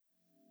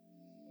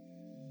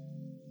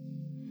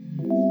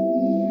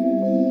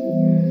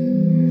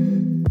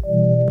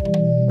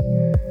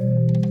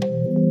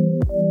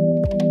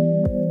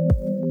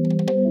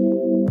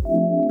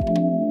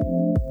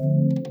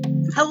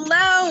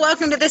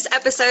this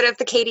episode of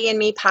the Katie and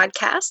Me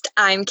podcast.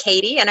 I'm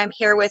Katie, and I'm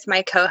here with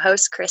my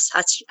co-host, Chris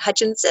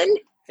Hutchinson.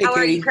 Hey, How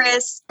Katie. are you,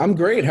 Chris? I'm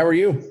great. How are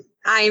you?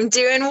 I'm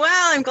doing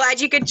well. I'm glad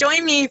you could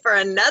join me for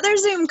another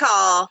Zoom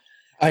call.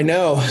 I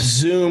know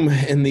Zoom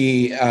in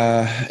the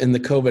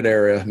COVID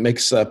era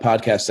makes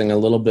podcasting a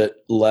little bit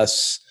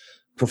less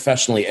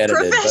professionally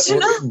edited,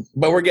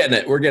 but we're getting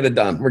it. We're getting it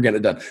done.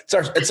 It's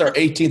our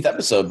 18th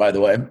episode, by the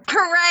way.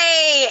 Hooray!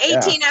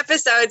 18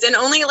 episodes, and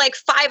only like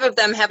 5 of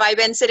them have I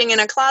been sitting in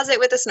a closet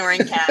with a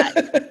snoring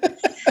cat.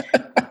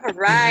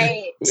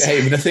 Right.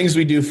 Hey, the things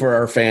we do for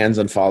our fans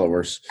and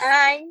followers.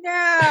 I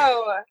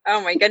know.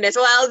 Oh my goodness.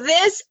 Well,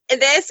 this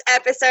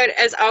episode,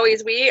 as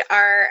always, we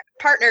are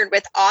partnered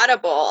with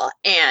Audible,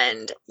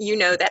 and you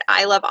know that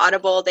I love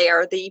Audible. They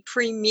are the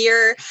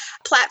premier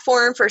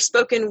platform for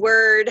spoken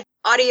word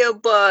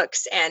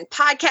audiobooks and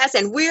podcasts,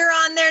 and we're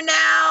on there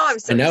now.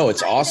 I know,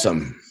 it's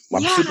awesome.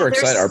 I'm super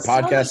excited. Our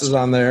podcast is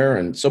on there,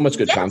 and so much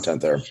good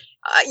content there.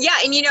 Yeah.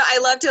 And, I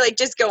love to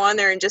just go on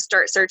there and just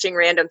start searching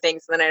random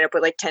things. And then I end up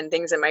with 10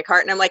 things in my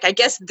cart. And I'm like, I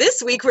guess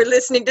this week we're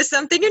listening to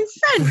something in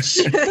French,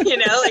 I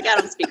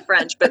don't speak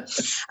French, but.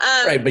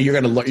 Right. But you're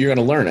going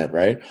to learn it,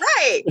 right?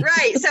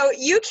 Right. So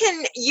you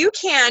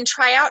can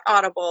try out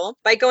Audible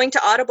by going to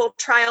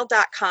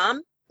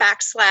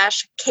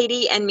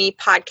audibletrial.com/Katie and Me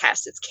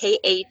podcast. It's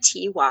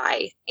KATY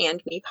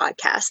and Me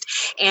podcast.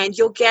 And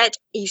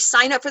you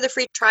sign up for the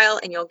free trial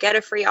and you'll get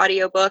a free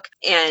audiobook,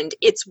 and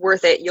it's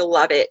worth it. You'll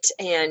love it.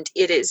 And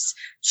it is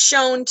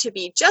shown to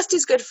be just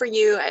as good for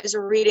you as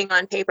reading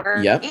on paper.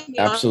 Yep, and,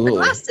 absolutely. The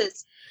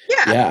glasses.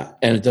 Yeah.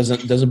 And it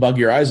doesn't bug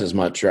your eyes as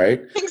much, right?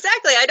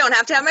 Exactly. I don't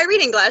have to have my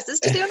reading glasses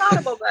to do an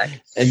Audible book.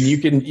 And you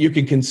can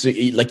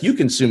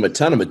consume a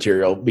ton of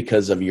material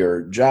because of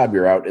your job.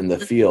 You're out in the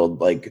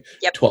field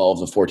 12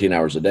 to 14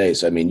 hours a day.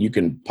 So, you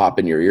can pop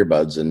in your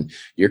earbuds and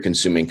you're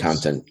consuming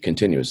content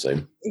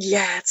continuously.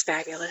 Yeah, it's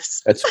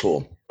fabulous. That's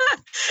cool.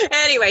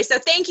 Anyway, so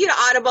thank you to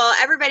Audible.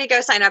 Everybody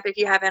go sign up if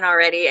you haven't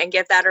already and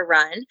give that a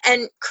run.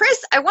 And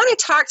Chris, I want to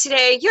talk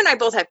today. You and I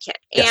both have kids.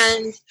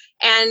 Yes.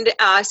 And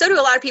so do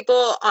a lot of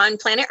people on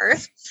planet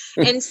Earth.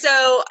 And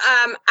so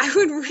I'm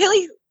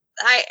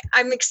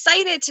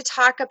excited to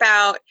talk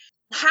about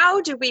how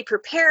do we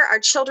prepare our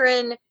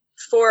children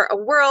for a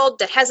world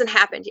that hasn't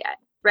happened yet.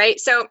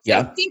 Right. So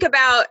I think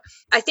about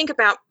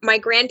my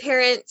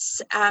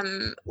grandparents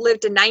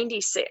lived to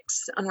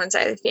 96 on one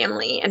side of the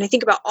family. And I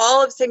think about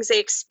all of the things they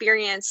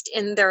experienced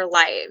in their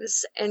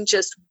lives and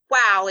just,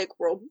 wow,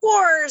 world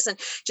wars and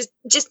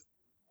just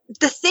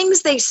the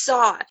things they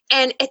saw.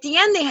 And at the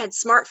end, they had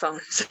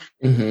smartphones.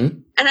 Mm-hmm.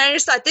 And I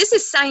just thought, this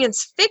is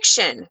science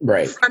fiction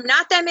from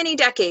not that many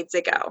decades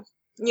ago.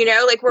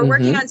 We're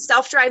working on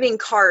self-driving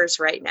cars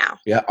right now.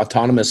 Yeah.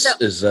 Autonomous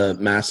is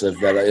massive.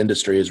 That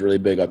industry is really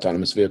big,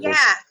 autonomous vehicles.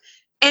 Yeah.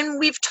 And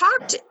we've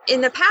talked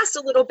in the past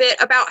a little bit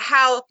about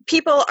how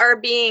people are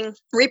being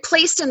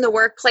replaced in the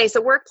workplace.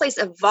 The workplace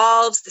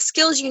evolves. The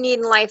skills you need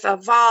in life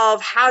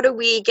evolve. How do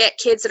we get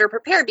kids that are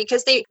prepared?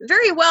 Because they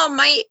very well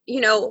might,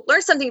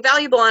 learn something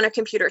valuable on a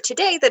computer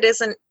today that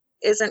isn't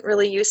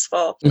really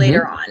useful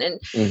later on. And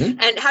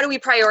how do we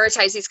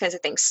prioritize these kinds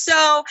of things?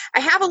 So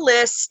I have a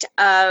list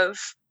of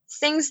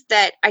things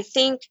that I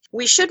think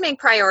we should make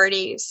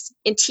priorities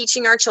in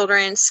teaching our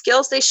children,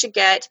 skills they should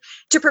get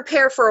to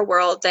prepare for a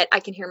world that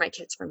I can hear my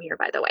kids from here,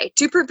 by the way,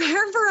 to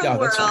prepare for a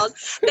world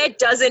that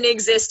doesn't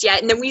exist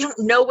yet. And then we don't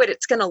know what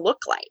it's going to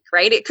look like,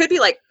 right? It could be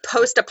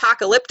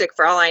post-apocalyptic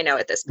for all I know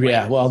at this point.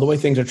 Yeah. Well, the way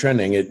things are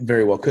trending, it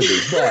very well could be.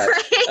 But,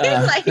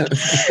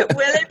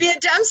 will it be a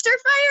dumpster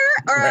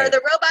fire or are the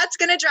robots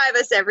going to drive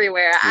us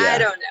everywhere? Yeah. I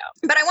don't know.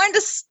 But I wanted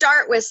to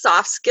start with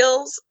soft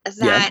skills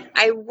that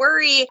I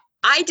worry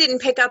I didn't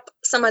pick up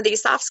some of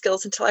these soft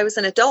skills until I was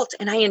an adult,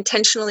 and I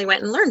intentionally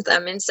went and learned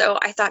them. And so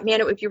I thought,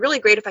 man, it would be really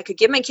great if I could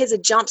give my kids a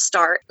jump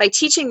start by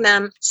teaching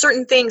them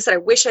certain things that I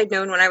wish I'd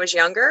known when I was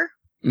younger.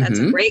 That's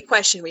a great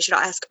question. We should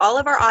ask all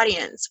of our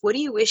audience, what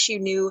do you wish you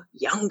knew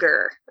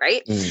younger?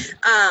 Right?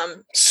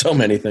 So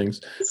many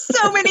things.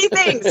 Yeah.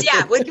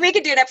 We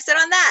could do an episode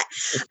on that.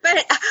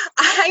 But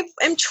I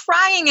am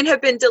trying and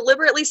have been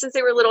deliberately since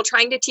they were little,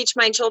 trying to teach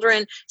my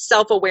children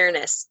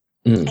self-awareness.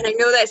 And I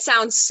know that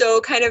sounds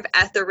so kind of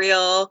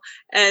ethereal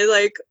and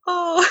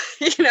No,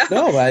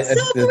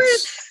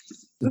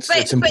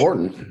 it's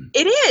important.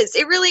 It is.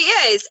 It really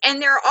is.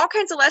 And there are all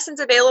kinds of lessons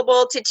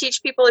available to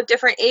teach people of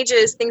different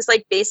ages, things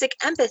like basic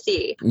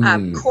empathy,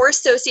 core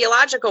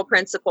sociological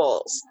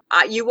principles.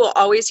 You will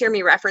always hear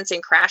me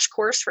referencing Crash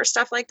Course for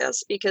stuff like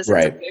this because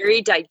it's a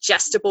very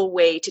digestible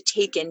way to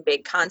take in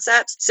big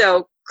concepts.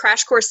 So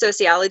Crash Course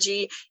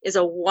Sociology is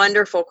a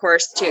wonderful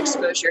course to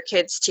expose your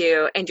kids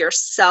to and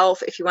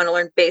yourself if you want to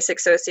learn basic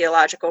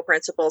sociological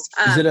principles.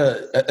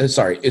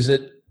 Is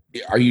it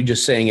are you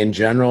just saying in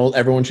general,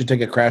 everyone should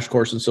take a crash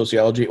course in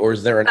sociology, or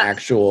is there an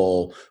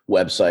actual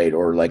website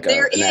or like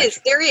there is.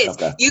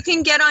 Okay. You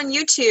can get on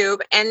YouTube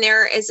and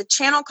there is a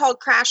channel called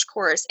Crash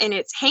Course, and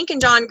it's Hank and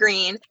John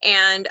Green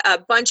and a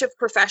bunch of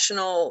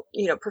professional,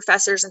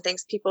 professors and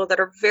things, people that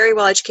are very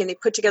well educated. They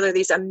put together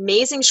these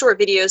amazing short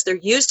videos. They're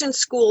used in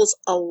schools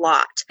a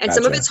lot. And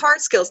some of it's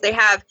hard skills. They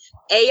have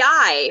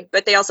AI,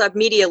 but they also have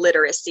media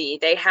literacy.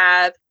 They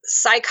have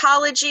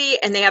psychology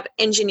and they have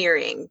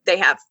engineering. They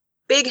have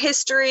big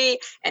history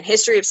and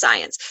history of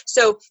science.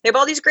 So they have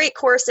all these great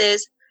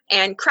courses.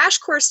 And Crash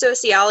Course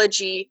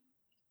Sociology,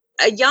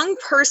 a young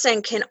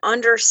person can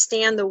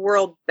understand the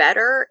world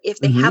better if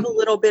they have a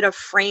little bit of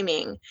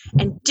framing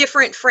and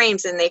different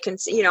frames, and they can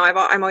see,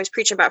 I'm always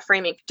preaching about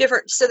framing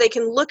different, so they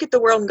can look at the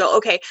world and go,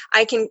 okay,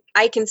 I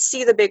can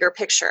see the bigger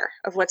picture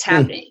of what's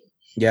happening.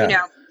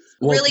 Yeah.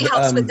 Really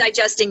helps with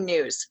digesting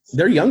news.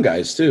 They're young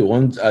guys too.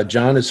 One,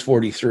 John is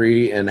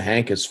 43 and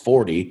Hank is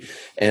 40.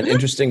 And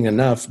interesting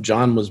enough,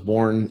 John was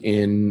born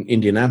in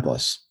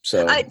Indianapolis.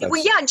 So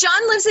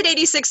John lives at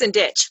 86 and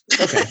Ditch.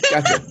 Okay,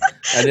 gotcha.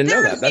 I didn't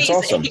know that. That's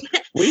awesome.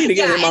 We need to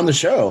get him on the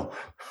show.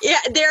 Yeah,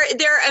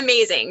 they're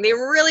amazing. They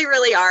really,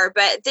 really are.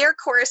 But their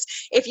course,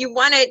 if you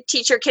want to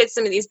teach your kids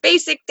some of these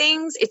basic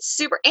things, it's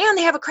super. And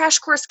they have a Crash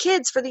Course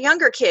Kids for the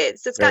younger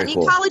kids. It's got an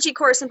ecology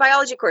course and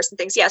biology course and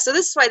things. Yeah, so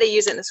this is why they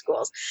use it in the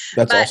schools.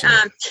 That's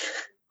awesome.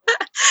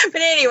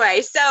 But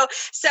anyway, so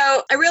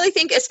I really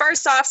think as far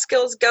as soft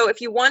skills go,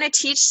 if you want to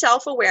teach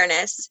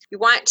self-awareness, you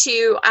want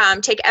to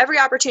take every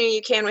opportunity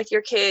you can with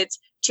your kids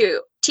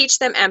to teach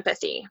them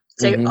empathy.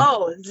 Say,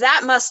 oh,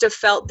 that must have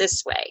felt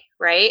this way,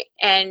 right?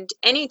 And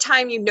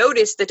anytime you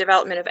notice the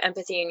development of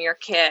empathy in your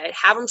kid,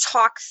 have them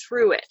talk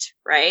through it,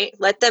 right?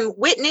 Let them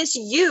witness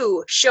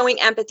you showing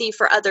empathy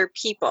for other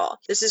people.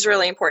 This is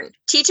really important.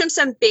 Teach them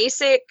some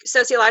basic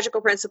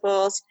sociological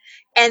principles,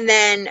 and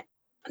then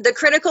the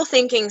critical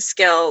thinking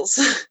skills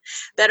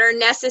that are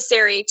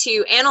necessary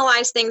to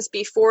analyze things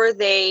before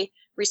they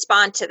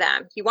respond to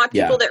them. You want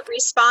people that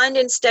respond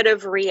instead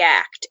of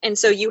react. And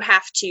so you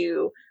have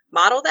to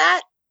model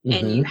that,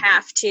 and you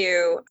have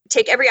to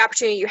take every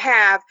opportunity you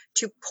have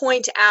to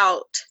point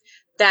out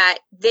that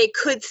they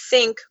could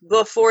think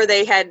before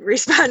they had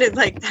responded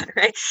like that,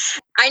 right?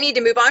 I need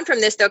to move on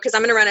from this, though, because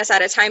I'm going to run us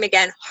out of time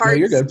again.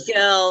 Hard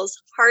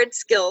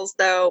skills,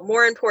 though,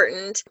 more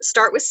important.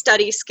 Start with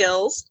study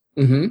skills.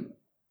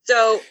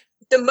 So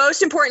the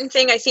most important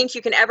thing I think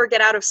you can ever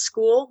get out of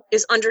school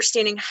is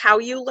understanding how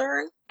you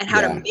learn and how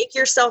to make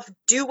yourself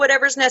do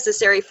whatever's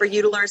necessary for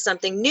you to learn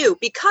something new.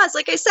 Because,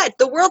 like I said,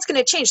 the world's going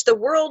to change. The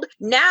world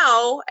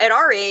now at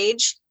our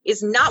age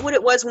is not what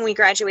it was when we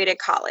graduated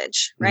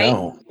college, right?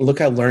 No. Look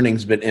how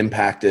learning's been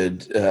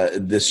impacted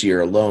this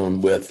year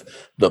alone with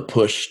the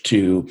push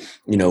to,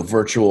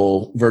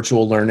 virtual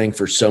learning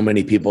for so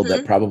many people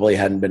that probably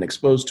hadn't been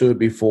exposed to it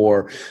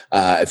before.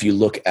 If you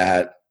look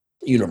at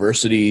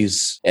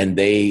universities and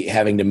they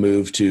having to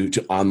move to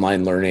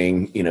online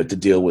learning, to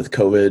deal with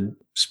COVID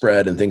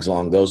spread and things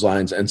along those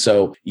lines. And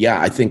so,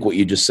 I think what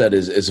you just said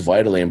is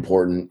vitally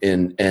important.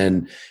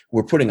 And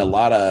we're putting a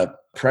lot of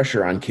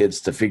pressure on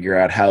kids to figure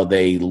out how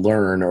they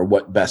learn or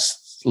what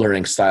best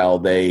learning style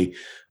they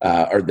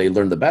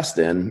learn the best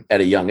in at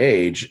a young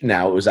age.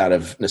 Now, it was out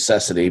of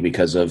necessity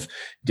because of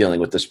dealing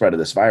with the spread of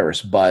this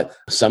virus. But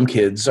some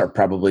kids are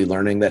probably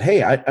learning that,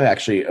 hey, I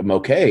actually am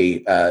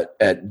okay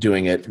at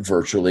doing it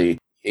virtually,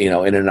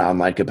 in an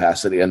online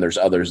capacity. And there's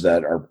others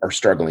that are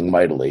struggling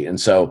mightily. And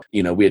so,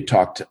 we had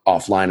talked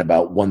offline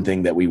about one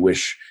thing that we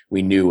wish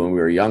we knew when we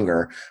were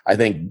younger. I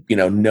think,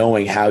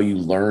 knowing how you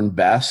learn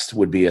best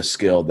would be a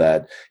skill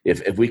that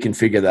if we can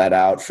figure that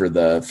out for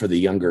the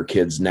younger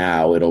kids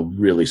now, it'll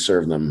really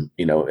serve them,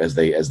 as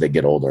they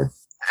get older.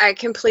 I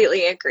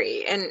completely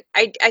agree. And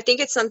I think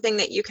it's something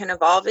that you can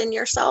evolve in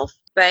yourself,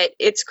 but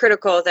it's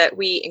critical that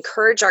we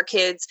encourage our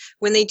kids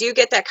when they do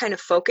get that kind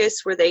of focus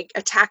where they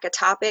attack a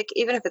topic,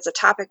 even if it's a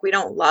topic we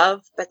don't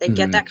love, but they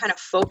get that kind of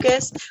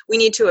focus, we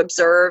need to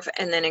observe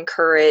and then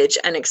encourage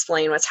and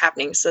explain what's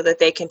happening so that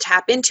they can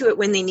tap into it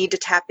when they need to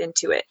tap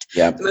into it.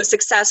 Yep. The most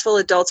successful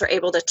adults are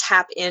able to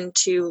tap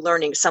into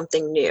learning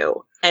something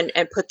new and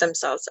put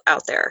themselves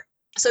out there.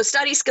 So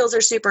study skills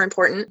are super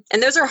important,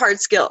 and those are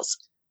hard skills.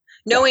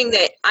 Knowing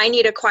that I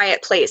need a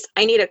quiet place,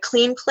 I need a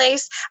clean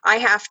place, I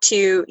have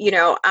to,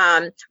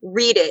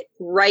 read it,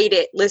 write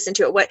it, listen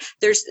to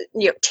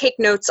it. Take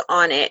notes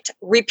on it,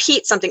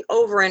 repeat something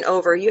over and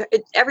over.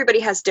 Everybody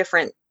has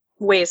different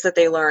ways that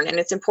they learn, and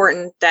it's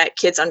important that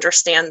kids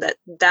understand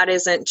that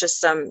isn't just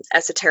some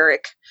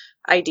esoteric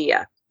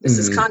idea. This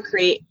is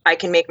concrete. I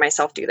can make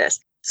myself do this.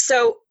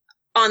 So,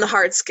 on the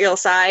hard skill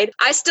side,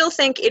 I still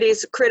think it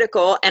is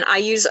critical, and I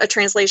use a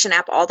translation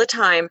app all the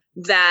time,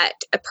 that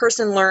a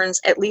person learns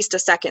at least a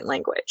second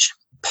language.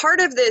 Part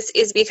of this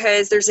is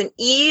because there's an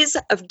ease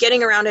of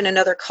getting around in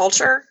another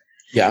culture.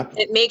 Yeah.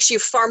 It makes you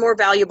far more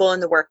valuable in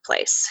the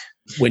workplace.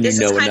 When this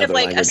you know is kind of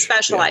like language. A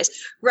specialized,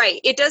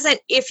 right? It doesn't,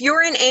 if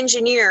you're an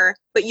engineer,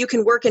 but you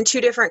can work in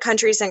 2 different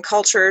countries and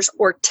cultures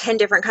or 10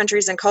 different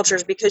countries and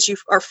cultures because you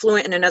are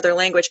fluent in another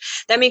language,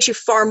 that makes you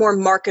far more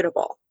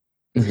marketable.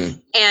 Mm-hmm.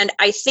 And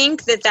I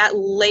think that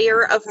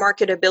layer of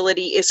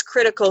marketability is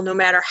critical no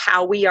matter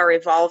how we are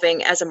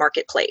evolving as a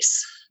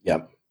marketplace. Yeah.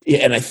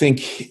 And I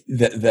think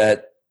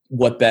that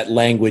what that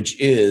language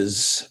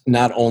is,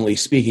 not only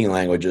speaking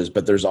languages,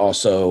 but there's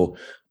also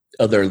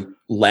other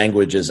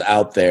languages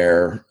out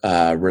there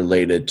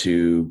related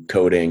to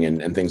coding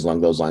and things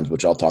along those lines,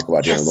 which I'll talk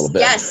about here in a little bit.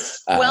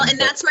 Yes. Well, and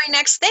that's my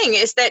next thing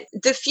is that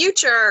the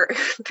future,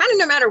 kind of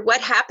no matter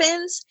what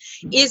happens,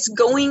 is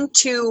going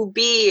to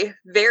be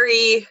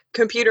very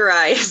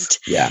computerized.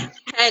 Yeah.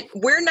 And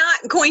we're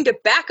not going to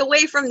back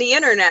away from the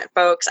internet,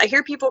 folks. I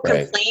hear people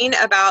complain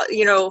about,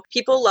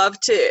 people love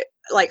to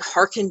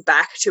harken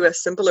back to a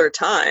simpler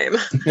time.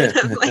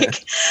 I'm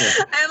like,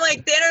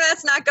 the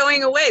internet's not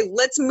going away.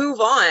 Let's move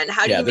on.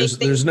 How do you make things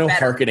there's no better?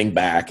 Harkening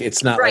back.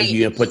 It's not like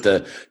you put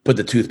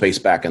the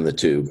toothpaste back in the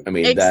tube. I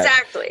mean,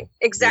 exactly.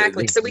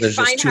 So there's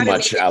just too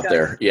much out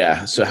there.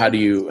 Yeah. So how do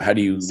you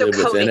live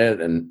within it?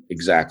 And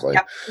exactly.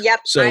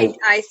 Yep. So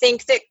I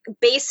think that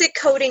basic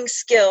coding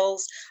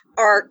skills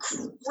are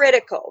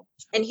critical.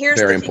 And here's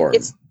very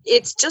important.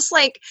 It's just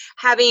like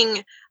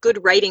having good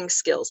writing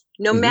skills.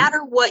 No matter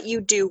what you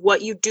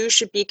do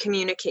should be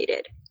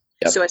communicated.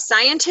 Yep. So a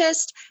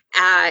scientist,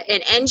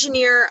 an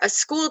engineer, a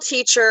school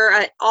teacher,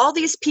 all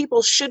these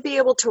people should be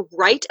able to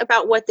write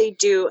about what they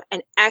do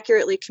and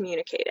accurately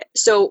communicate it.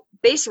 So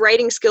base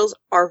writing skills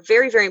are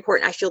very, very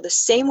important. I feel the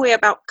same way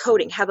about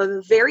coding. Have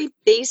a very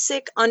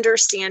basic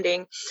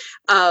understanding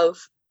of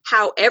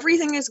how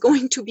everything is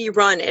going to be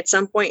run at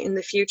some point in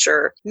the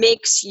future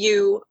makes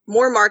you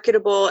more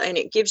marketable, and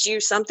it gives you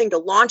something to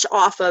launch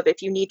off of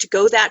if you need to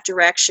go that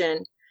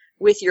direction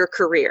with your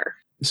career.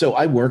 So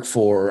I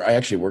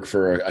actually work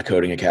for a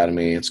coding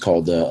academy. It's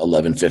called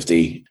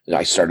 1150.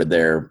 I started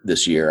there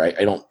this year.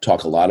 I don't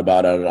talk a lot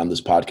about it on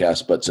this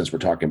podcast, but since we're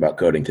talking about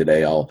coding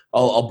today,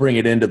 I'll bring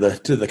it into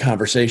the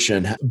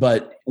conversation.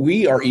 But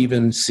we are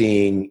even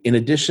seeing, in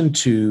addition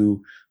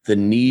to the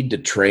need to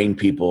train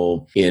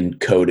people in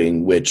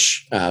coding,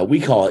 which we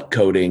call it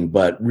coding,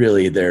 but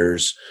really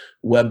there's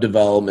web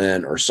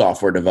development or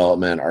software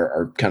development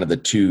are kind of the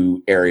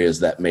two areas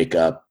that make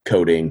up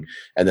coding.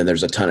 And then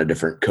there's a ton of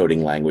different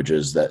coding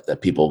languages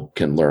that people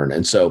can learn.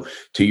 And so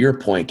to your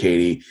point,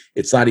 Katie,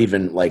 it's not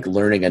even like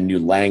learning a new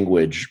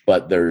language,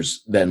 but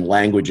there's then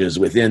languages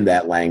within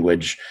that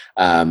language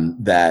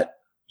that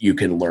you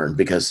can learn,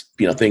 because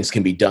things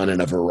can be done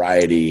in a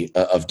variety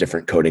of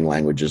different coding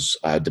languages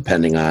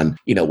depending on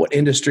what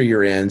industry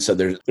you're in. So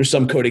there's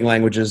some coding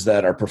languages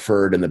that are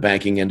preferred in the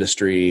banking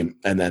industry,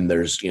 and then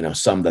there's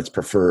some that's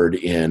preferred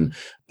in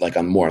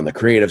more on the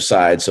creative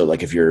side. So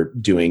if you're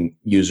doing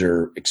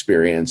user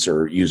experience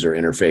or user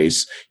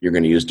interface, you're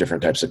going to use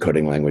different types of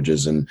coding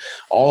languages and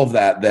all of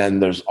that.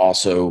 Then there's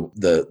also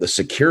the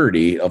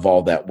security of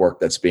all that work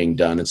that's being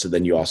done. And so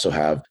then you also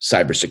have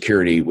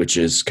cybersecurity, which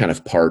is kind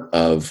of part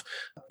of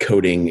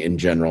coding in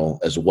general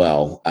as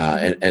well,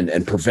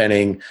 and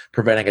preventing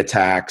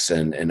attacks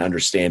and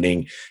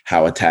understanding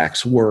how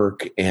attacks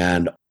work.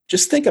 And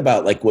just think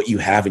about what you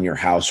have in your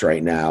house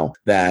right now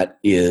that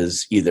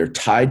is either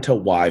tied to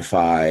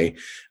Wi-Fi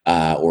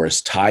or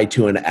is tied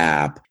to an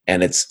app.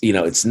 And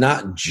it's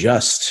not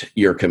just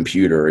your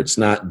computer. It's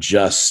not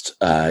just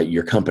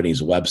your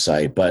company's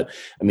website. But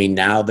I mean,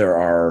 now there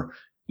are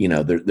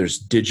there's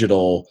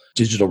digital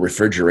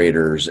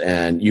refrigerators,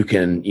 and you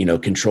can,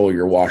 control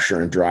your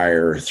washer and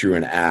dryer through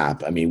an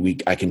app. I mean,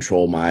 I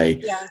control my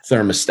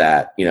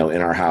thermostat,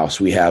 in our house.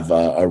 We have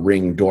a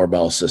Ring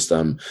doorbell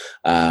system.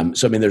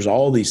 So, I mean, there's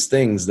all these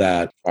things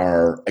that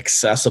are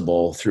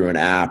accessible through an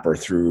app or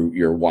through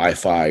your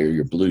Wi-Fi or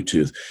your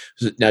Bluetooth.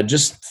 Now,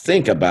 just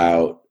think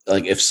about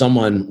if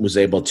someone was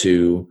able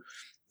to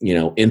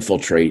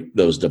infiltrate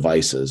those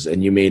devices.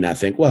 And you may not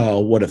think,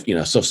 well, what if,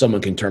 so if someone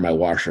can turn my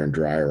washer and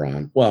dryer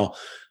on? Well,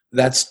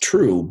 that's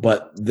true,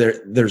 but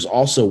there's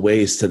also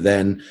ways to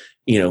then,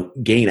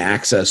 gain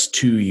access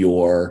to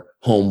your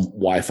home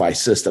Wi-Fi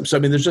system. So, I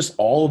mean, there's just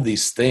all of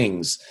these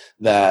things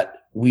that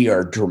we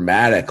are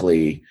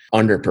dramatically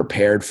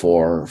underprepared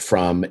for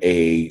from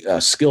a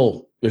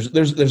skill.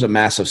 There's a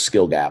massive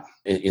skill gap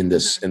in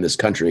this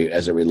country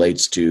as it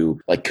relates to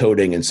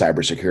coding and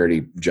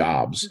cybersecurity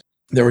jobs.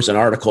 There was an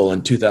article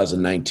in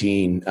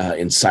 2019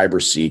 in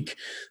CyberSeek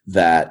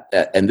that,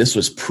 and this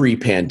was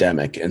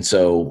pre-pandemic. And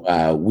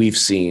so we've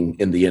seen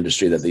in the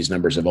industry that these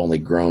numbers have only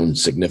grown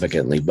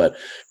significantly. But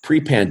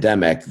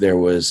pre-pandemic, there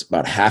was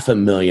about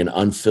 500,000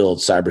 unfilled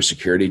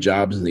cybersecurity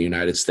jobs in the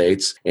United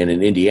States. And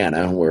in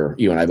Indiana, where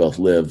you and I both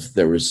live,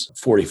 there was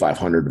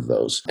 4,500 of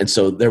those. And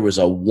so there was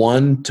a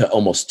 1 to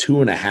almost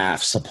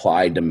 2.5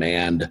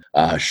 supply-demand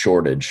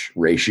shortage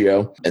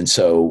ratio. And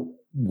so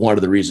one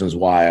of the reasons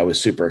why I was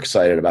super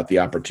excited about the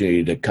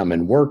opportunity to come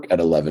and work at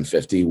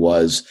 1150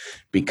 was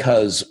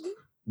because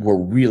we're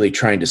really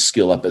trying to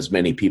skill up as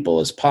many people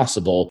as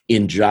possible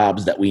in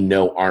jobs that we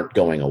know aren't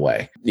going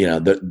away.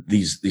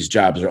 These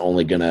jobs are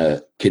only going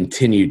to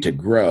continue to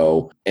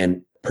grow.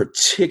 And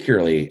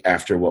particularly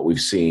after what we've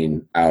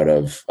seen out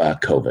of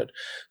COVID.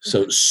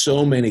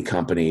 So many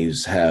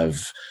companies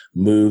have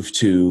moved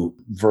to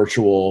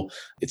virtual.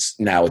 It's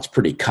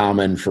pretty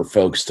common for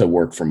folks to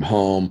work from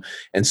home.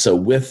 And so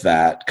with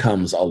that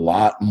comes a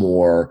lot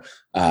more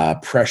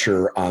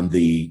pressure on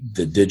the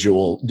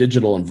digital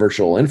and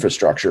virtual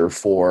infrastructure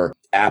for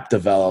app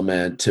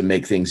development to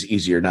make things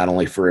easier, not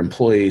only for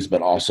employees,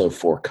 but also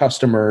for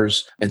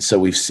customers. And so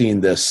we've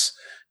seen this,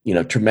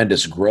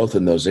 tremendous growth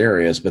in those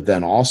areas, but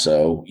then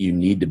also you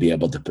need to be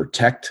able to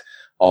protect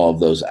all of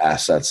those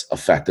assets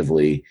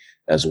effectively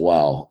as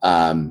well.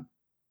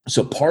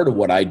 So part of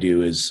what I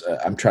do is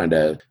I'm trying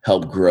to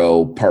help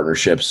grow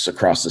partnerships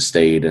across the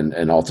state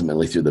and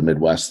ultimately through the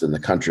Midwest and the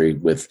country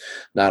with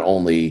not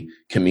only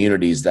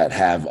communities that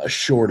have a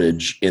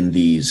shortage in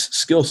these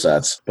skill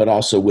sets, but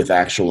also with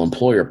actual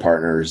employer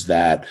partners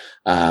that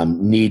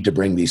need to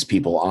bring these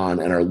people on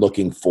and are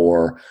looking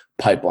for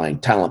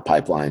talent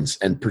pipelines,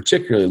 and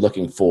particularly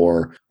looking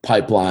for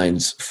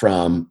pipelines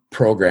from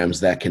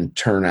programs that can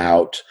turn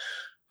out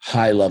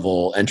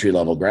high-level,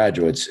 entry-level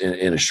graduates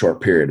in a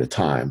short period of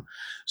time.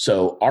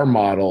 So our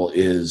model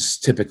is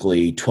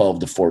typically 12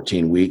 to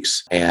 14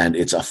 weeks, and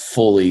they're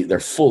fully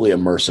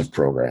immersive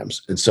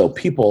programs. And so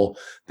people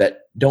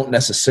that don't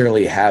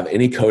necessarily have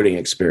any coding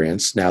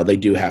experience, now they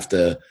do have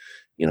to,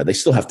 they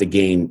still have to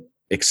gain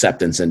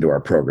acceptance into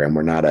our program.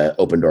 We're not an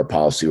open door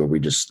policy where we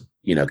just,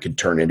 could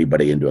turn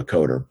anybody into a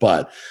coder.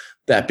 But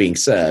that being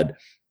said,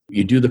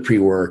 you do the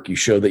pre-work, you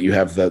show that you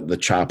have the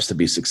chops to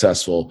be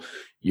successful.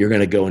 You're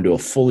going to go into a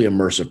fully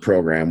immersive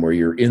program where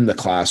you're in the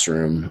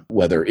classroom,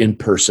 whether in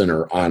person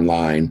or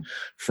online,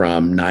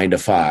 from 9 to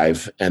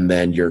 5, and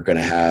then you're going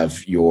to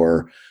have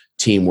your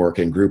teamwork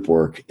and group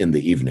work in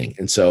the evening.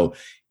 And so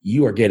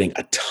you are getting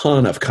a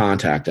ton of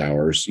contact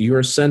hours.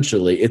 You're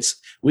essentially,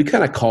 we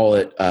kind of call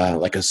it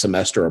like a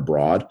semester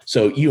abroad.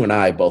 So you and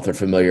I both are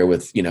familiar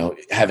with,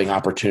 having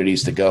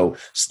opportunities to go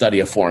study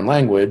a foreign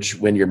language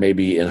when you're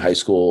maybe in high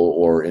school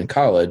or in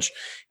college.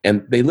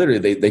 And they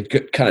literally, they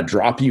kind of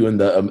drop you in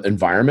the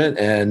environment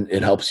and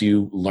it helps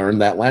you learn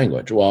that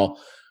language. Well,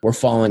 we're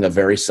following a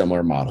very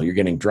similar model. You're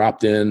getting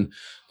dropped in,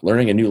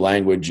 learning a new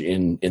language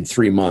in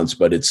 3 months,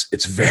 but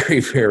it's very,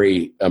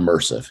 very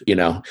immersive,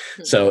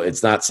 Mm-hmm. So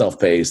it's not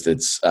self-paced.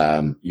 It's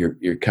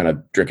you're kind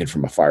of drinking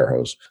from a fire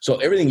hose. So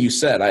everything you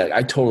said,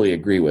 I totally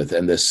agree with.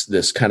 And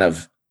this kind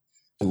of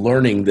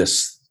learning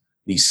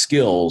these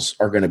skills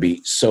are going to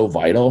be so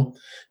vital.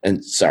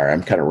 And sorry,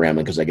 I'm kind of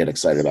rambling because I get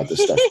excited about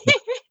this stuff.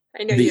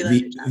 I know you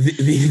love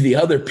the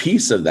other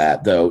piece of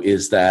that, though,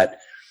 is that,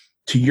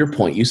 to your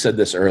point, you said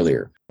this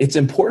earlier, it's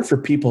important for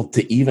people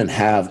to even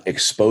have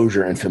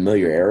exposure and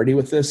familiarity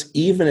with this,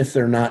 even if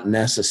they're not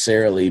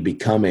necessarily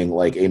becoming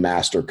like a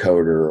master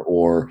coder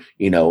or,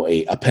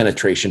 a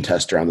penetration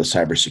tester on the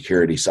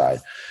cybersecurity side.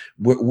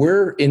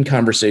 We're in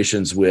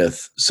conversations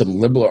with some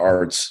liberal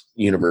arts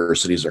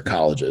universities or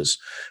colleges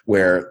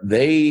where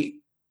they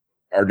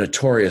are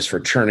notorious for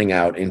churning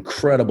out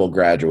incredible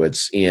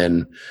graduates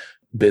in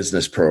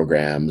business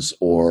programs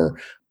or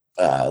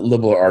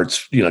liberal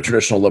arts,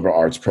 traditional liberal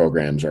arts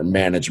programs or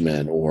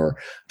management or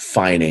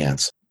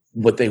finance.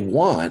 What they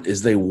want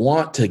is they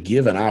want to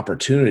give an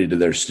opportunity to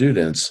their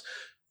students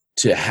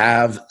to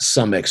have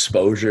some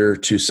exposure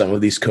to some of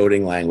these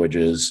coding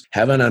languages,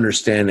 have an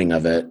understanding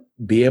of it,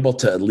 be able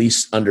to at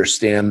least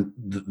understand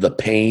the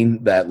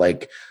pain that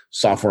like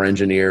software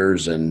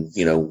engineers and,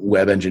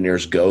 web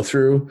engineers go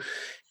through,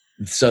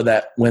 so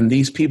that when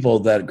these people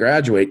that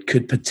graduate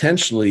could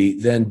potentially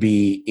then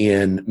be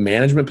in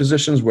management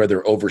positions where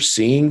they're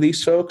overseeing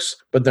these folks,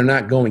 but they're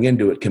not going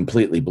into it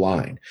completely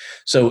blind.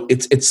 So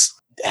it's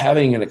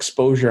having an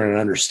exposure and an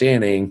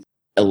understanding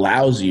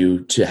allows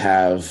you to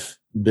have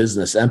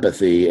business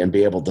empathy and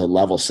be able to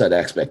level set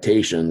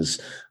expectations,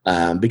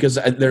 because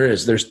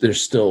there's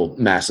still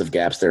massive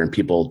gaps there in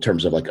people in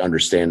terms of like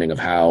understanding of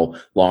how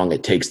long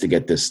it takes to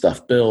get this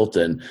stuff built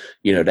and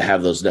to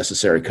have those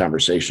necessary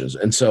conversations.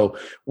 And so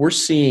we're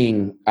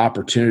seeing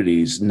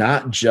opportunities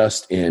not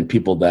just in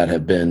people that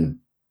have been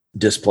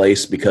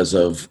displaced because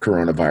of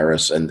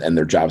coronavirus and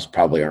their jobs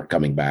probably aren't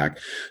coming back.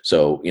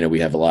 So, we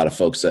have a lot of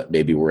folks that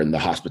maybe were in the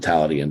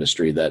hospitality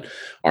industry that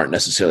aren't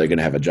necessarily going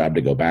to have a job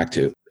to go back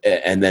to.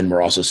 And then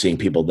we're also seeing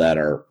people that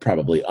are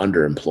probably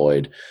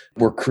underemployed.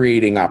 We're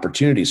creating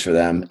opportunities for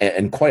them.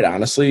 And quite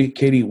honestly,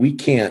 Katie, we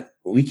can't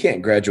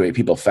graduate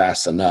people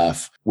fast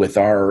enough with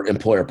our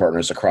employer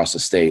partners across the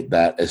state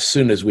that as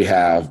soon as we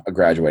have a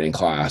graduating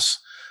class,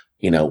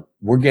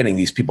 we're getting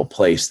these people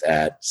placed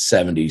at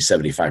 70,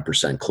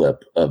 75%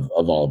 clip of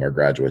all of our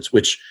graduates,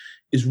 which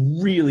is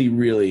really,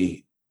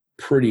 really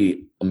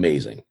pretty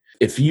amazing.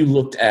 If you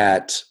look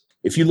at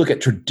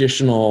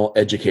traditional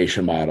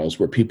education models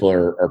where people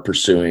are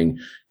pursuing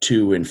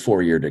 2 and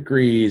 4 year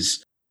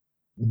degrees,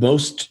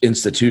 most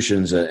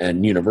institutions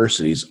and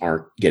universities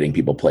aren't getting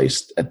people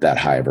placed at that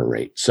high of a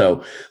rate.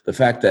 So the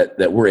fact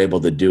that we're able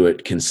to do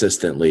it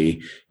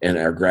consistently and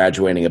are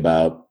graduating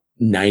about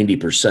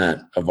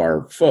 90% of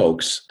our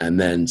folks, and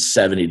then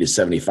 70 to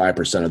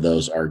 75% of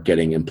those are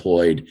getting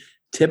employed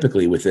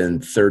typically within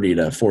 30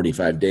 to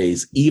 45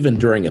 days, even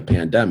during a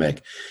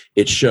pandemic.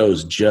 It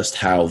shows just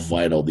how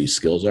vital these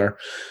skills are.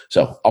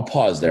 So I'll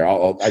pause there.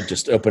 I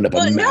just opened up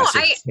a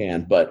massive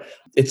can, but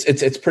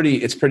it's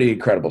pretty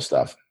incredible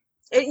stuff.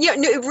 Yeah,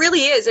 no, it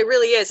really is. It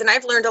really is. And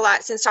I've learned a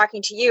lot since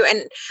talking to you.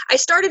 And I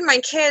started my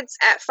kids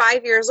at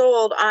 5 years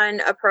old on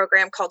a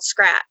program called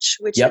Scratch,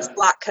 which is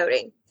block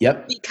coding.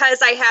 Yep.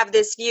 Because I have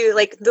this view,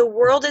 like the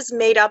world is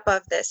made up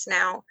of this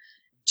now.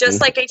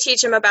 Just like I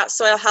teach them about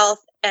soil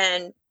health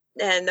and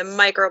the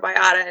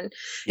microbiota and,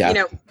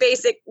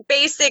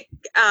 basic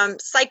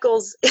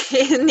cycles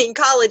in the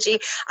ecology.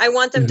 I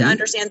want them to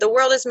understand the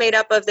world is made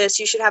up of this.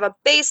 You should have a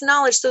base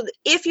knowledge so that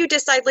if you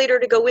decide later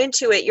to go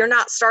into it, you're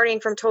not starting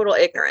from total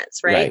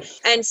ignorance. Right.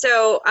 And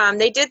so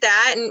they did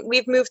that, and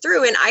we've moved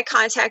through, and I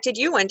contacted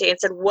you one day and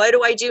said, what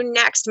do I do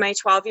next? My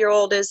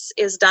 12-year-old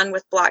is done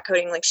with block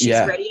coding. Like she's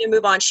ready to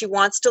move on. She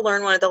wants to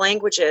learn one of the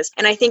languages.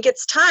 And I think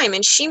it's time,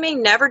 and she may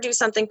never do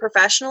something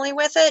professionally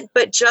with it,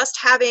 but just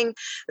having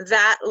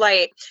that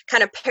like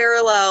kind of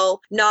parallel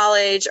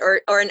knowledge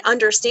or an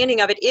understanding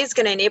of it is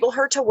going to enable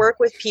her to work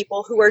with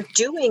people who are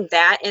doing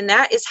that. And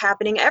that is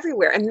happening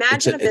everywhere.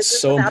 Imagine a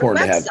business so without a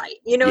website.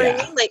 You know what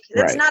I mean? Like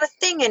that's not a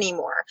thing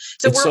anymore.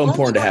 So it's so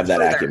important to have that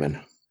acumen.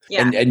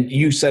 Yeah. And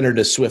you sent her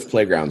to Swift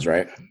Playgrounds,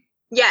 right?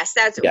 Yes,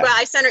 well,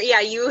 I sent her.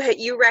 Yeah,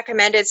 you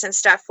recommended some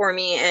stuff for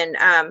me, and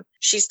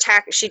she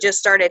just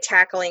started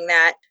tackling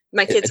that.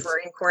 My kids were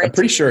in quarantine. I'm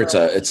pretty sure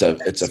it's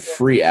a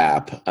free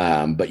app,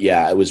 but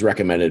yeah, it was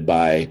recommended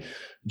by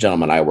a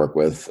gentleman I work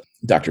with,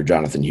 Dr.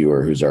 Jonathan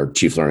Hewer, who's our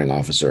chief learning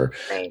officer,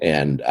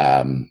 and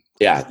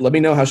let me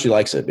know how she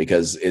likes it,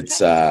 because it's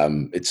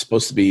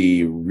supposed to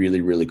be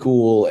really, really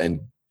cool, and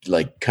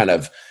like kind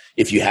of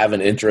if you have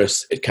an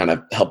interest, it kind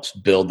of helps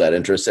build that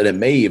interest, and it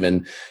may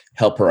even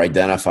help her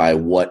identify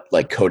what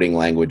like coding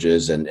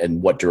languages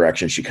and what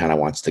direction she kind of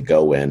wants to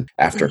go in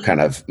after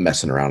kind of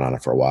messing around on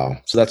it for a while.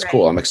 So that's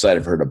cool. I'm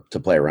excited for her to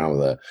play around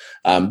with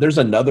it. There's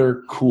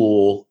another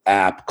cool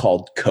app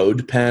called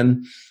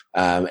CodePen.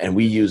 And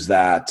we use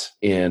that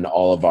in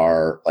all of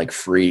our like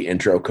free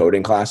intro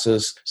coding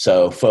classes.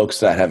 So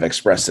folks that have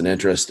expressed an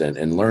interest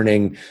in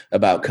learning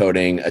about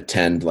coding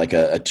attend like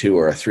a 2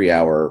 or 3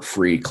 hour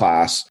free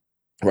class.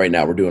 Right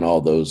now we're doing all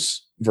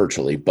those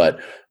virtually, but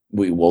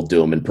we will do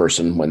them in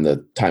person when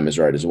the time is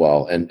right as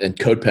well. And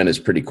CodePen is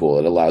pretty cool.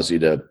 It allows you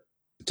to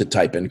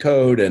type in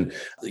code, and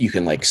you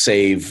can like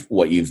save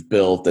what you've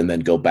built and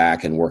then go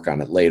back and work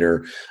on it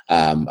later.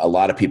 A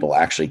lot of people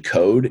actually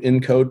code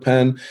in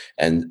CodePen,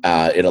 and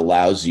it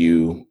allows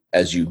you,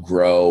 as you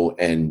grow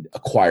and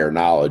acquire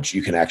knowledge,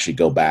 you can actually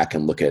go back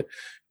and look at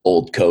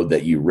old code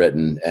that you've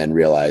written and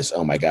realize,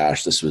 oh my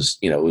gosh, this was,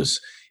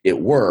 it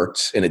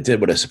worked and it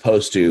did what it's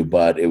supposed to,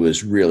 but it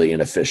was really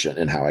inefficient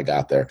in how I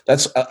got there.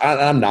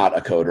 I'm not a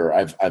coder.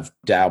 I've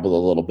dabbled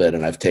a little bit,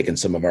 and I've taken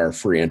some of our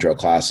free intro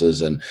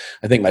classes. And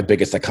I think my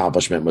biggest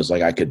accomplishment was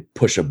like I could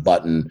push a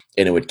button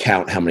and it would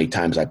count how many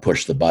times I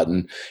pushed the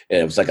button. And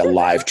it was like a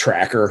live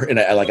tracker, and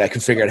I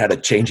could figure out how to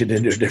change it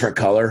into a different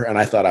color. And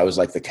I thought I was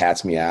like the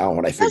cat's meow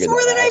when I figured that out.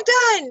 That's more than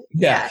I've done.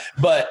 Yeah.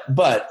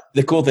 But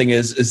the cool thing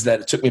is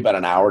that it took me about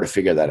an hour to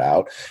figure that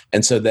out.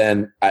 And so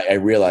then I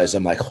realized,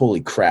 I'm like,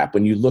 holy crap,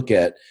 when you look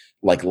at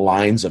like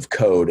lines of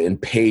code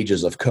and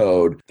pages of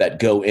code that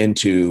go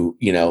into,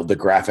 the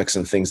graphics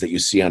and things that you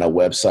see on a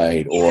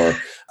website or,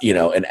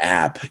 an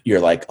app, you're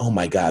like, oh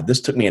my God,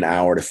 this took me an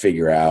hour to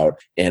figure out.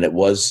 And it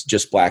was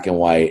just black and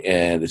white.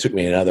 And it took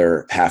me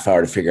another half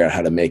hour to figure out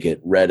how to make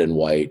it red and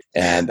white.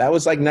 And that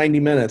was like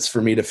 90 minutes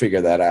for me to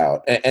figure that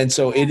out. And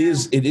so it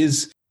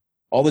is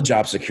all the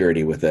job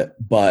security with it,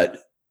 but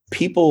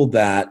people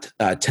that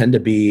tend to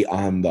be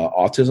on the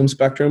autism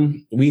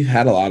spectrum, we've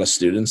had a lot of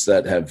students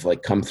that have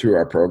like come through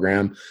our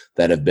program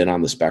that have been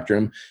on the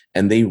spectrum,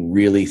 and they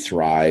really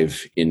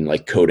thrive in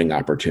like coding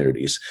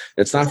opportunities.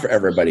 It's not for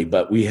everybody,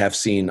 but we have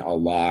seen a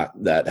lot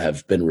that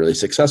have been really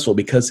successful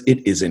because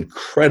it is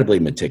incredibly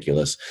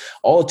meticulous.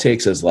 All it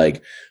takes is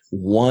like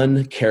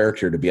one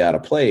character to be out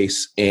of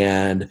place,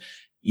 and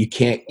you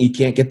can't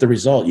get the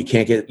result. You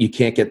can't get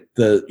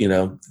the,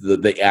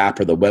 the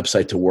app or the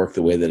website to work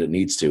the way that it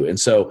needs to. And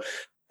so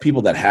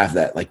people that have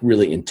that like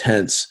really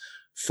intense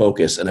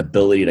focus and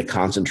ability to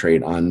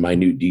concentrate on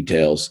minute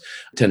details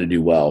tend to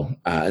do well.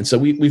 And so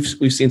we've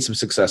seen some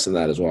success in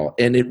that as well.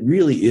 And it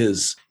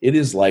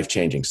is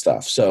life-changing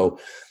stuff. So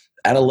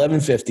at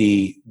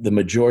 1150, the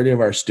majority of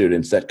our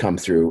students that come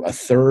through, a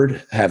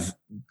third have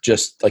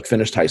just like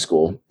finished high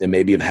school and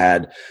maybe have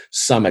had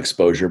some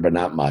exposure, but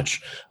not much.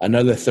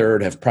 Another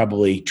third have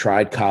probably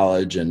tried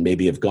college and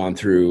maybe have gone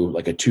through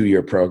like a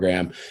 2-year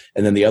program.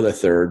 And then the other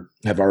third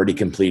have already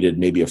completed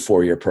maybe a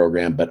 4-year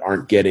program, but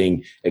aren't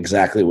getting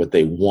exactly what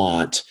they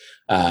want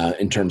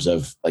in terms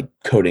of like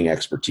coding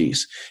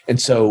expertise.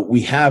 And so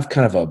we have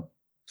kind of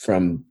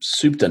from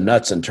soup to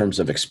nuts in terms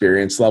of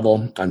experience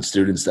level on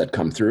students that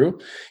come through,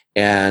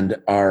 and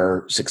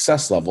our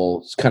success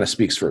level kind of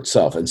speaks for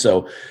itself. And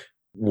so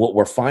what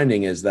we're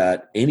finding is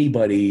that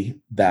anybody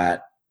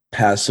that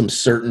has some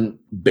certain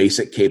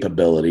basic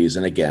capabilities.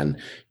 And again,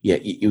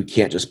 you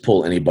can't just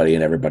pull anybody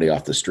and everybody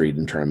off the street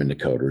and turn them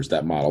into coders.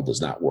 That model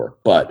does not work.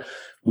 But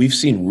we've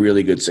seen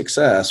really good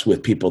success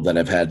with people that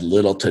have had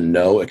little to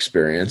no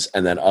experience,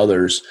 and then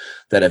others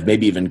that have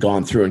maybe even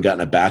gone through and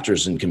gotten a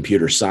bachelor's in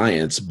computer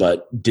science,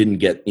 but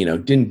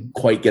didn't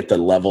quite get the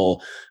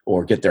level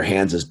or get their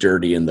hands as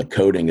dirty in the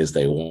coding as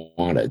they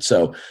wanted.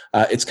 So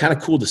it's kind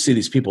of cool to see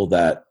these people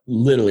that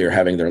literally are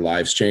having their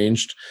lives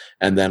changed.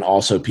 And then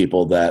also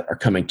people that are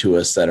coming to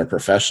us that are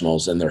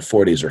professionals in their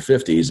 40s or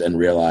 50s and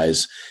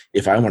realize,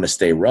 if I want to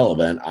stay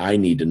relevant, I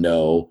need to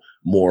know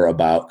more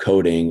about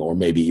coding, or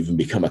maybe even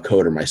become a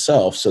coder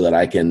myself so that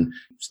I can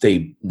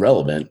stay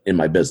relevant in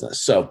my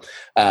business. So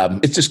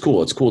it's just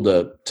cool. It's cool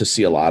to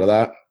see a lot of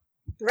that.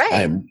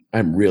 Right.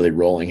 I'm really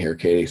rolling here,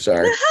 Katie.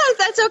 Sorry.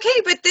 That's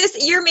okay. But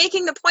you're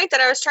making the point that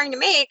I was trying to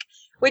make,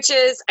 which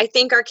is, I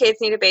think our kids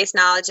need a base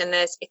knowledge in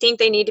this. I think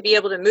they need to be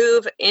able to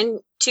move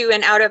into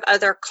and out of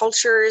other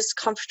cultures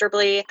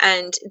comfortably,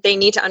 and they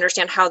need to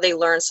understand how they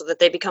learn so that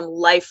they become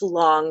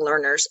lifelong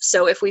learners.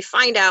 So if we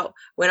find out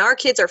when our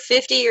kids are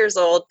 50 years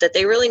old that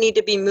they really need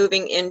to be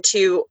moving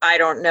into, I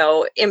don't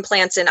know,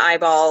 implants in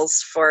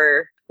eyeballs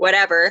for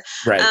whatever,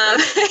 right.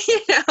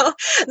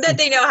 That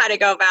they know how to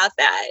go about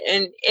that.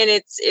 And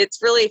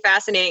it's really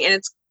fascinating. And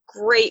it's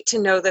great to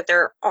know that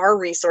there are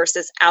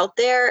resources out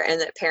there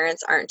and that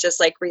parents aren't just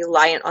like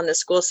reliant on the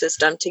school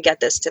system to get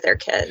this to their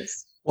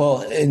kids.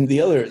 Well, and the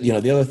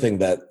other thing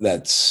that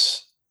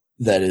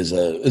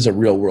is a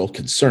real world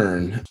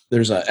concern.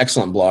 There's an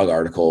excellent blog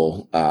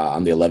article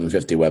on the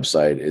 1150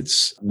 website.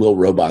 It's Will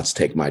Robots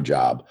Take My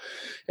Job?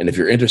 And if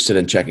you're interested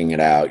in checking it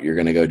out, you're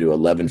going to go to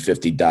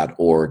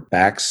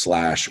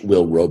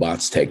 1150.org/Will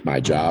Robots Take My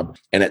Job?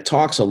 And it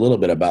talks a little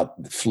bit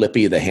about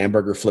Flippy, the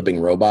hamburger flipping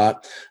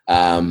robot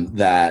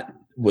that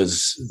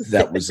was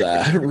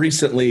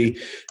recently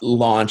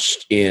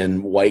launched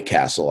in White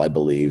Castle, I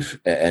believe,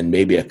 and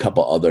maybe a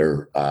couple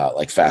other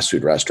like fast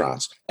food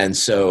restaurants. And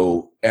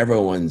so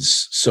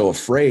everyone's so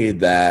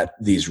afraid that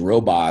these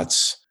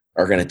robots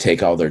are going to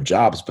take all their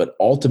jobs, but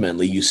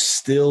ultimately you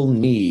still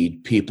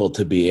need people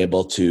to be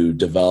able to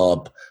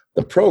develop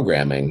the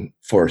programming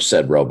for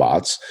said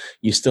robots.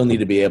 You still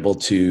need to be able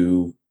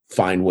to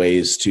find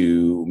ways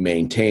to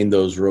maintain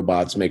those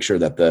robots, make sure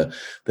that the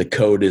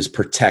code is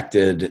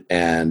protected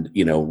and,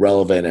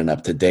 relevant and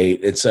up to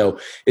date. And so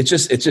it's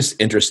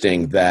just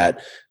interesting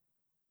that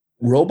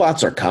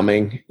robots are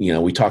coming.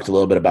 We talked a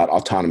little bit about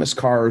autonomous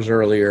cars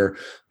earlier.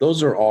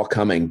 Those are all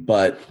coming,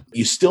 but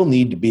you still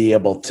need to be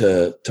able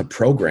to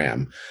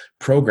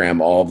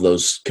program all of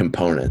those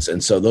components.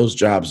 And so those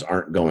jobs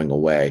aren't going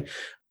away.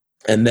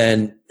 And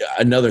then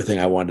another thing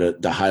I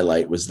wanted to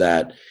highlight was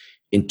that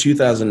in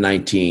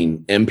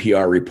 2019,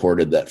 NPR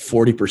reported that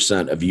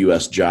 40% of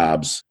U.S.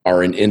 jobs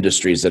are in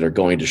industries that are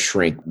going to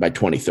shrink by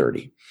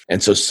 2030.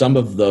 And so some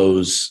of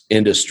those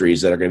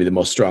industries that are going to be the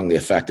most strongly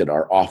affected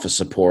are office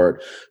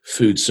support,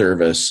 food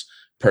service,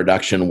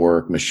 production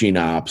work, machine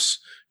ops,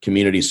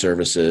 community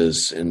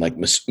services, and like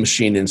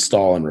machine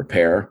install and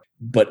repair.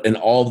 But in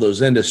all of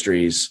those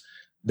industries,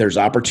 there's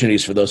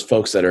opportunities for those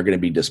folks that are going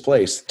to be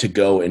displaced to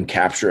go and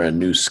capture a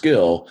new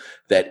skill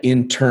that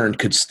in turn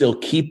could still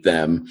keep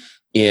them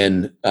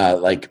in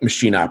like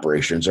machine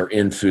operations or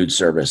in food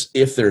service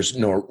if there's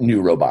no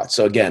new robots.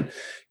 So again,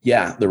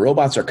 yeah, the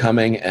robots are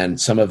coming and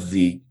some of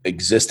the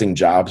existing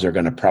jobs are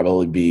going to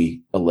probably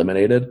be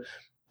eliminated,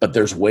 but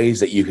there's ways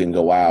that you can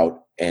go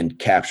out and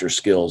capture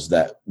skills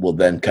that will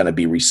then kind of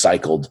be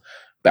recycled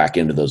back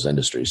into those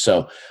industries.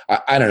 So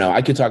I don't know.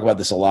 I could talk about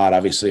this a lot.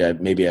 Obviously, I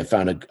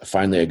found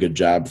finally a good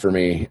job for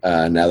me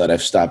now that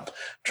I've stopped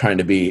trying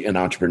to be an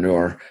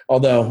entrepreneur.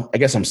 Although I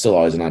guess I'm still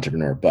always an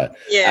entrepreneur. But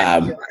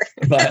yeah, you are.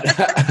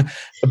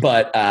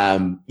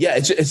 Yeah,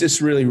 it's just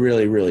really,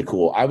 really, really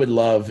cool. I would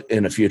love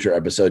in a future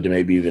episode to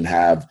maybe even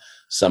have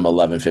some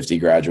 1150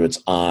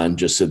 graduates on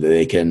just so that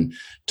they can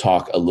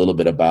talk a little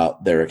bit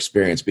about their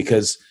experience.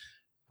 Because,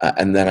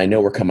 and then I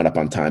know we're coming up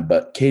on time,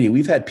 but Katie,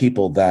 we've had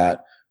people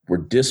that were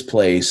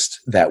displaced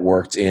that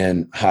worked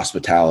in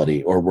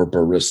hospitality or were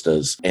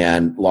baristas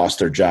and lost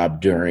their job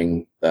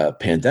during the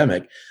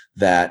pandemic,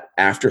 that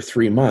after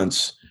 3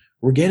 months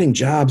were getting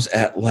jobs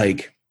at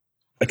like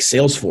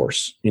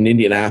Salesforce in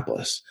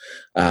Indianapolis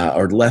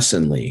or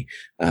Lessonly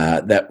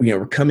that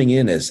were coming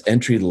in as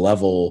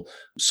entry-level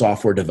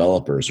software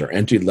developers or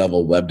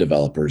entry-level web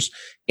developers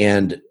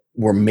and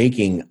were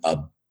making a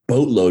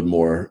boatload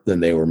more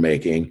than they were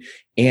making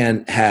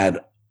and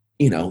had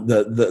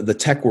the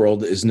tech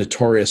world is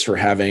notorious for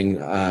having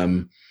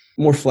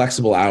more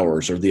flexible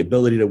hours or the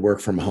ability to work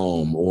from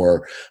home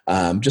or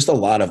just a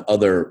lot of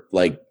other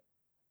like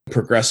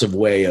progressive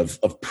way of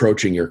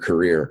approaching your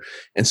career.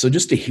 And so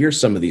just to hear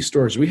some of these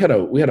stories, we had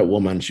a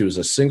woman, she was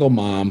a single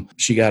mom.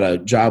 She got a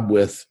job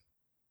with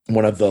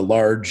one of the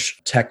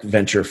large tech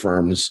venture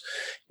firms,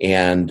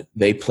 and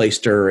they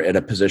placed her at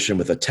a position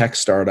with a tech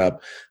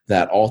startup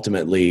that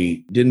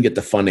ultimately didn't get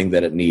the funding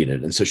that it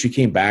needed. And so she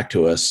came back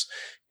to us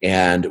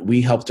and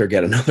we helped her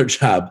get another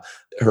job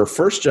her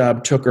first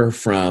job took her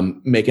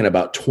from making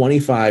about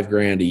 25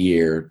 grand a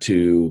year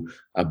to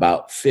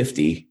about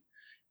 50.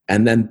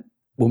 And then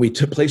when we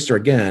placed her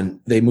again,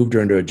 they moved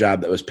her into a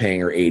job that was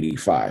paying her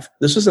 85.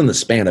 This was in the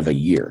span of a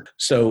year.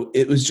 So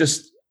it was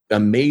just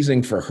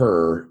amazing for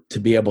her to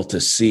be able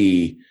to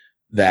see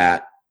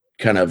that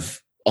kind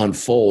of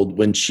unfold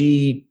when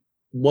she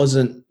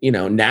wasn't,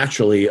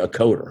 naturally a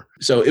coder.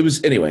 So it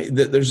was, anyway,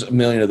 there's a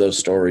million of those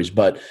stories,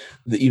 but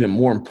the even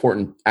more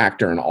important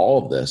actor in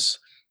all of this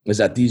is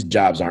that these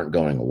jobs aren't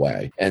going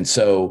away. And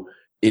so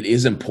it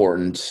is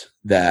important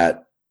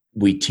that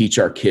we teach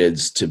our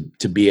kids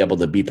to be able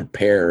to be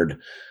prepared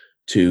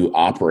to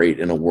operate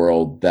in a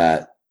world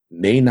that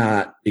may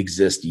not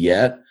exist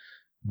yet,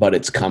 but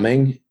it's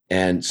coming.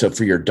 And so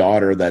for your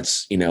daughter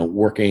that's,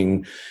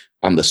 working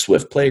on the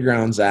Swift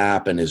Playgrounds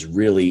app and is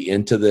really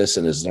into this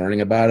and is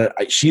learning about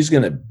it, she's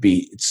going to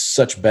be in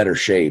such better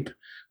shape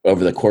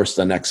over the course of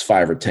the next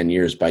 5 or 10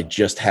 years by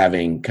just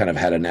having kind of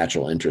had a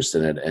natural interest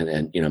in it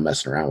and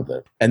messing around with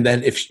it. And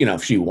then if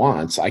she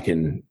wants, I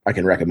can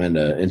recommend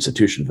an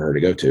institution for her to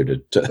go to.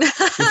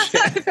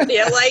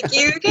 Feel like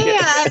you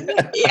can.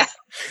 Yeah.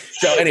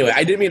 So anyway,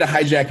 I didn't mean to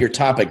hijack your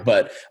topic,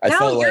 but I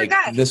felt like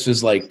this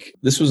was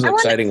an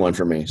exciting one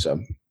for me. So.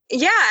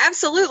 Yeah,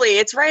 absolutely.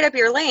 It's right up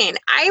your lane.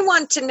 I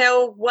want to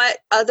know what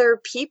other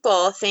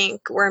people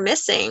think we're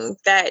missing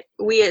that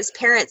we as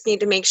parents need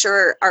to make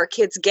sure our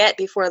kids get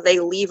before they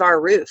leave our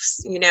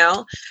roofs.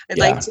 I'd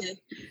like to,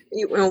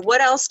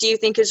 what else do you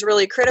think is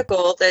really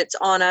critical that's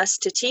on us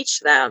to teach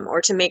them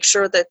or to make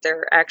sure that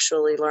they're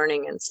actually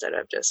learning instead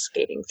of just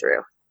skating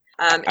through?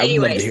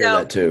 I'd love to hear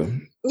that too.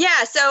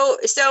 Yeah. So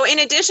in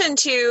addition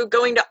to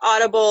going to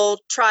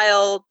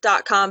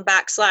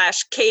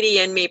audibletrial.com/Katie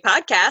and Me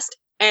podcast,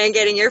 and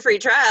getting your free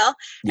trial,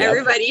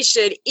 everybody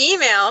should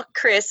email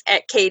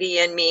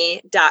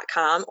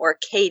Chris@katieandme.com or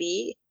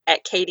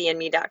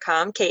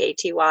Katie@katieandme.com,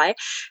 Katy,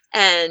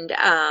 and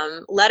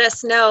let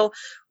us know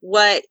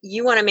what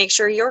you want to make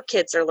sure your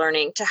kids are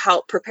learning to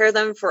help prepare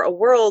them for a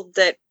world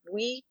that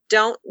we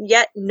don't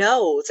yet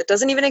know, that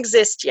doesn't even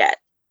exist yet.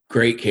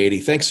 Great,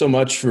 Katie. Thanks so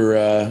much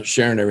for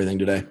sharing everything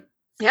today.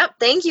 Yep.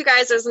 Thank you,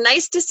 guys. It was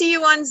nice to see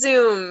you on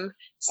Zoom.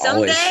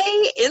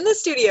 Someday in the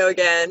studio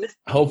again.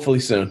 Hopefully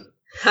soon.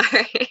 All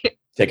right.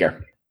 Take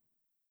care.